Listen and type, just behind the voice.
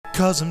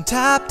'Cause I'm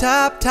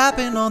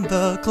tapping on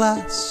the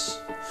glass.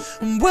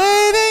 I'm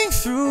waving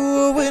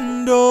through a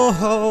window.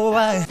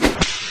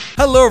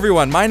 Hello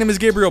everyone, my name is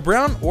Gabriel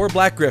Brown, or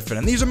Black Griffin,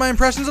 and these are my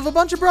impressions of a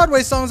bunch of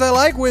Broadway songs I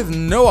like with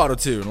no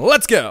auto-tune.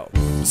 Let's go!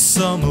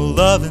 Summer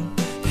loving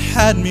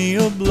had me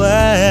a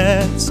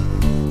blast.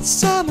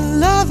 Summer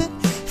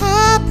loving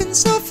happened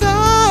so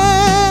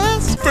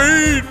fast.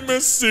 Feed me,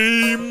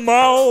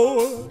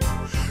 Seymour.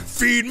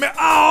 Feed me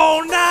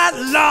all night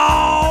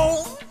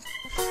long.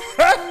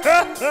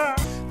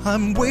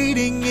 I'm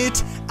waiting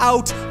it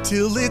out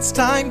till it's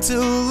time to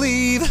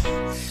leave.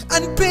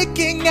 I'm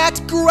picking at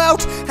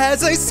grout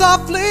as I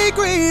softly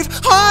grieve.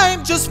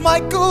 I'm just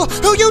Michael,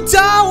 who you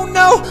don't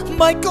know.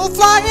 Michael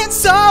flying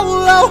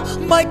solo.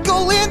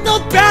 Michael in the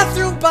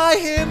bathroom by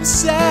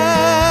himself.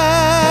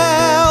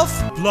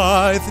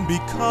 Blithe and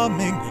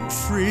becoming, and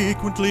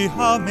frequently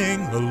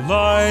humming the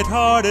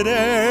light-hearted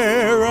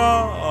air.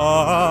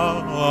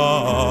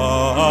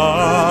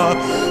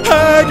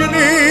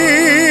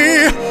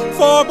 Agony,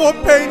 far more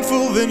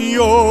painful than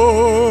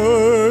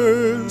yours.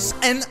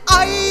 And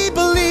I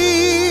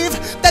believe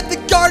that the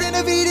Garden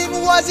of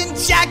Eden was in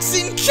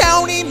Jackson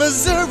County,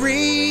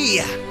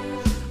 Missouri.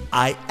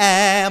 I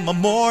am a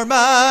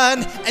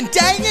Mormon, and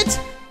dang it,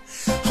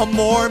 a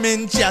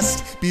Mormon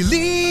just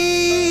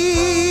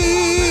believes.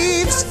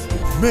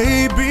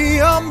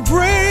 Maybe I'm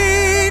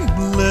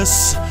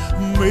brainless,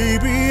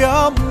 maybe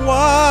I'm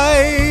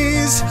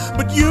wise,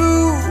 but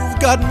you've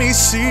got me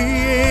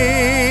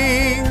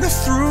seeing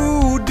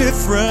through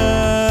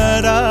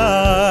different eyes.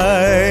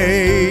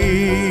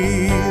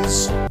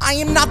 I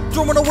am not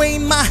throwing away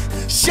my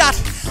shot.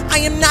 I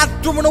am not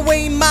throwing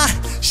away my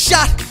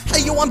shot.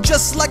 Hey yo, I'm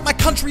just like my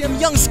country. I'm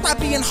young,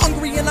 scrappy, and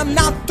hungry, and I'm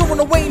not throwing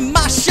away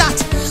my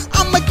shot.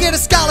 I'ma get a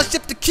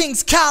scholarship to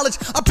King's College.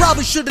 I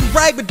probably shouldn't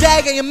brag, but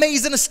dag, I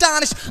amaze and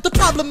astonish. The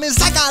problem is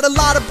I got a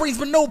lot of brains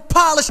but no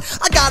polish.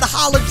 I gotta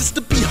holler just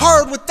to be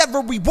heard with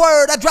every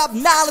word. I drop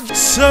knowledge.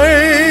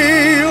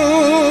 Say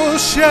you'll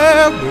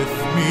share with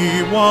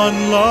me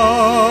one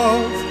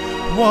love,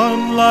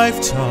 one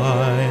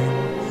lifetime.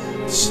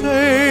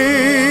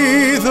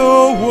 Say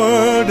the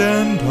word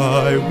and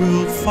I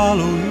will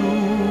follow you.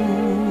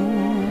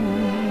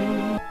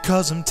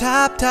 'Cause I'm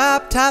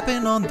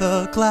tapping on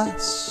the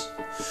glass.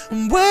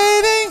 I'm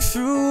waving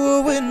through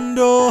a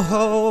window.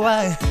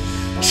 I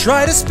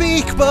try to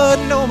speak but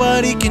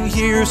nobody can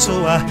hear,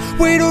 so I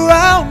wait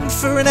around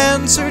for an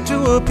answer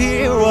to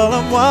appear while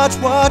I'm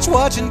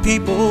watching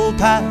people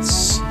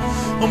pass.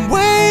 I'm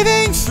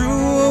waving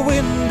through a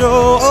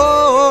window.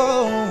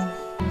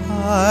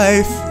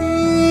 I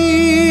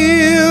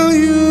feel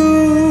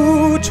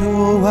you,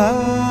 Johanna.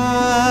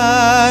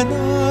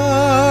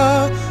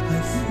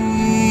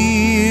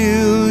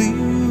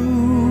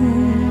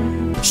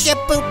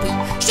 Shipoopi,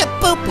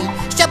 Shipoopi,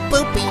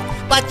 Shipoopi,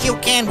 but you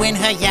can't win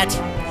her yet.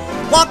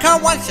 Walk her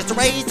once just to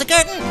raise the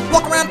curtain.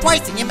 Walk around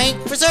twice and you make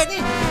for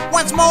certain.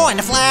 Once more in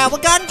the flower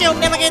garden, you'll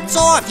never get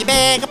sore if you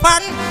beg a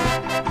pardon.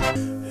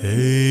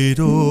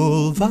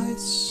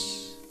 Edelweiss,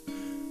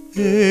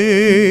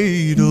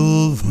 Edelweiss,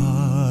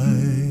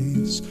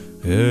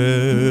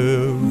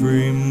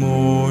 every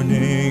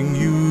morning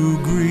you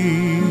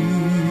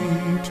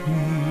greet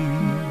me.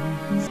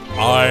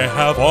 I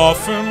have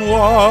often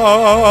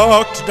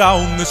walked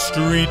down the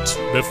street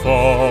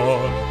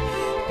before,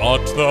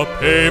 but the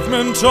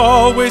pavement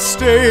always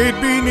stayed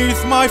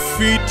beneath my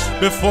feet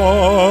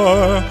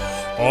before.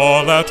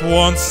 All at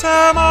once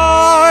am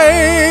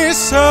I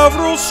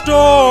several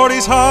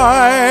stories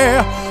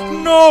high,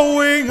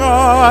 knowing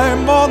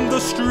I'm on the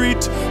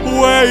street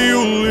where you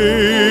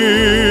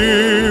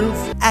live.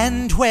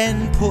 And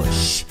when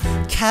push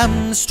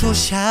comes to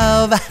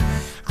shove,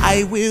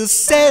 I will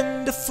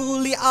send a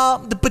fully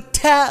armed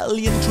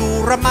battalion to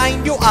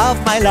remind you of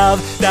my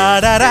love. Da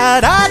da da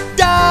da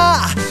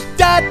da,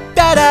 da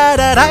da da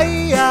da da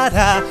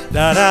da,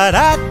 da da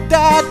da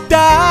da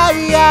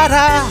da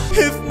da.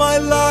 If my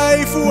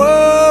life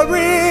were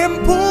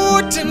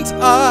important,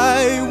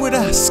 I would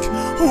ask,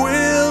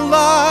 will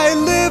I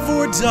live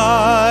or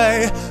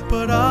die?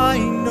 But I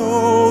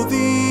know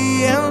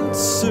the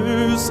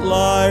answers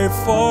lie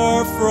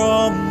far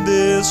from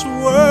this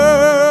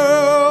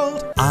world.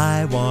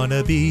 I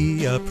wanna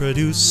be a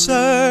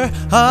producer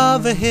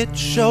of a hit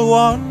show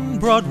on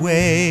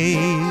Broadway.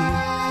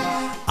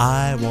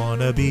 I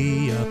wanna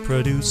be a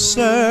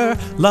producer,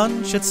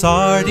 lunch at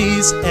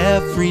Sardi's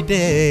every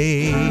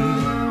day.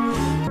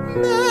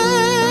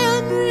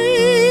 Memory,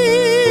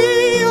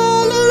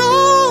 all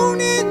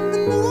alone in the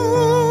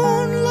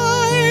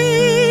moonlight,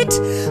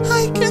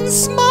 I can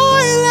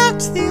smile at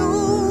the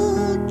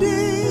old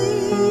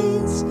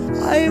days.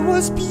 I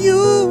was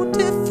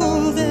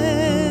beautiful then.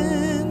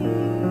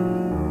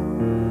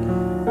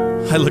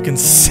 I look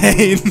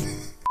insane.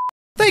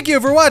 Thank Thank you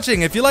for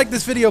watching. If you like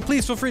this video,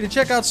 please feel free to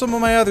check out some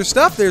of my other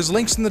stuff. There's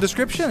links in the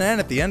description and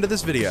at the end of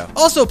this video.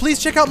 Also, please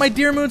check out my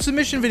Dear Moon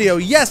submission video.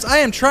 Yes, I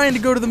am trying to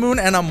go to the moon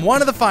and I'm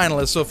one of the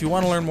finalists, so if you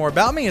want to learn more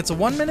about me, it's a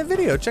 1-minute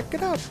video. Check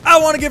it out.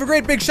 I want to give a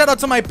great big shout out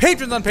to my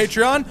patrons on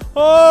Patreon.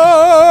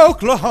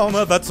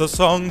 Oklahoma, that's a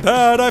song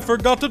that I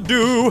forgot to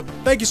do.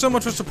 Thank you so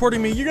much for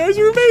supporting me. You guys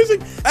are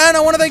amazing. And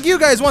I want to thank you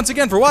guys once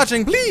again for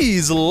watching.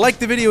 Please like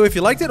the video if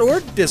you liked it, or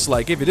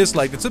dislike if you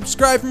disliked it.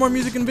 Subscribe for more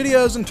music and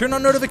videos and turn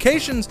on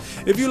notifications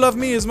if you love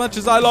me as much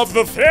as I love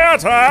the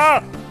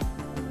theater.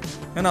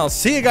 And I'll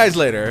see you guys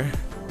later.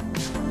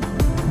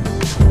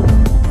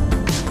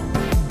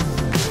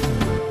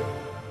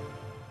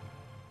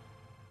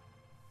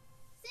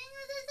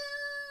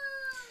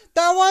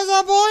 There was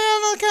a boy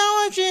in the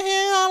college, he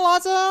had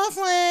lots of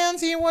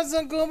friends. He was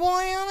a good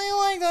boy and he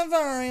liked them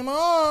very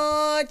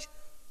much.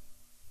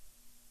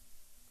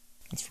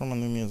 It's from a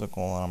new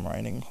musical that I'm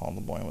writing called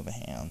The Boy with the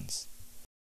Hands.